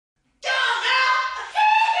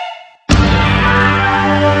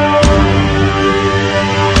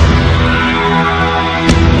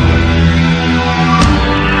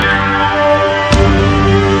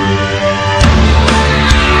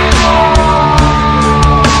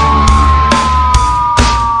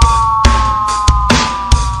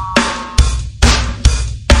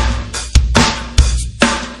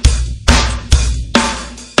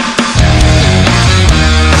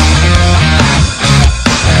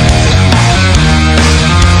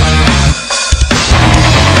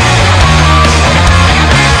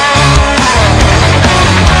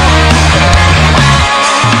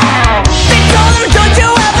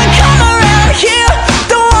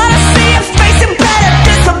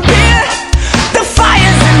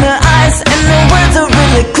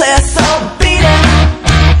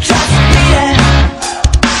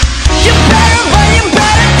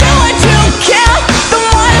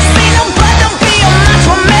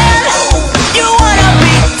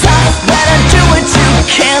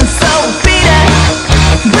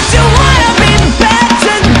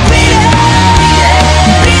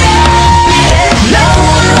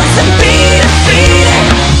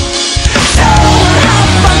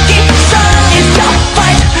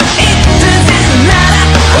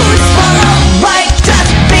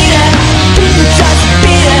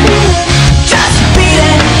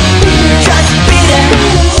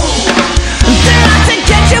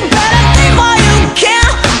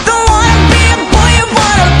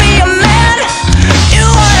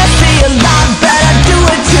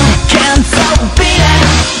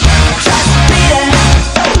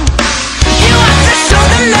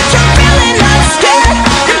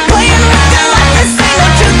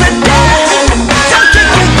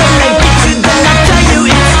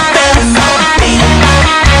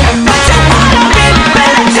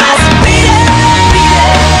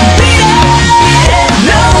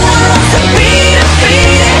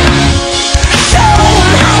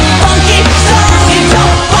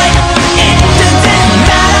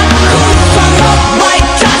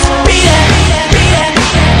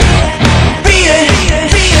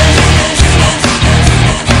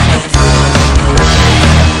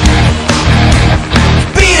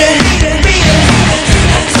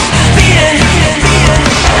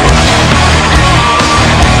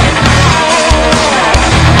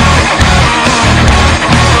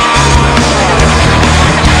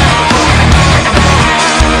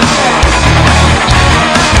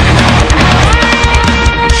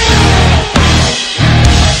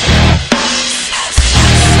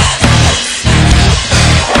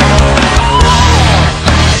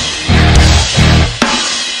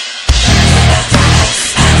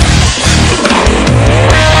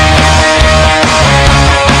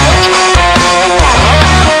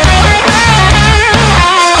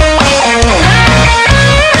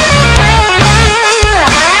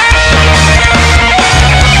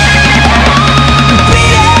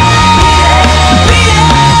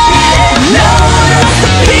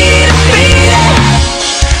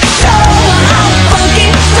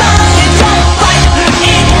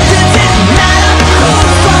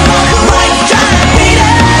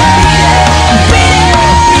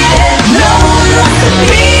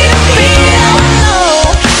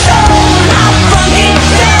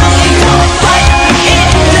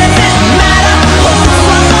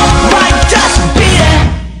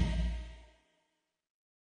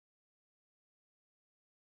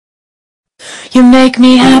You make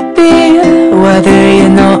me happy, whether you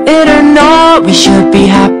know it or not. We should be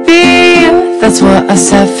happy, that's what I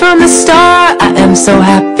said from the start. I am so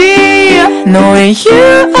happy, knowing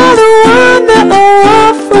you are the one that I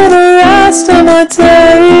want for the rest of my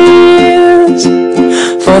days.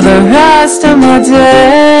 For the rest of my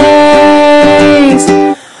days,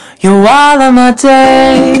 you're all of my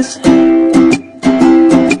days.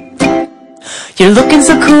 You're looking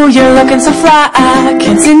so cool, you're looking so fly. I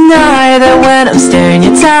can't deny that when I'm staring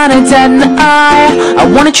you down and dead in the eye.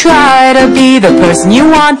 I wanna try to be the person you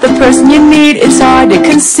want, the person you need. It's hard to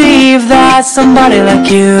conceive that somebody like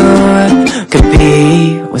you could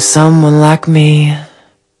be with someone like me.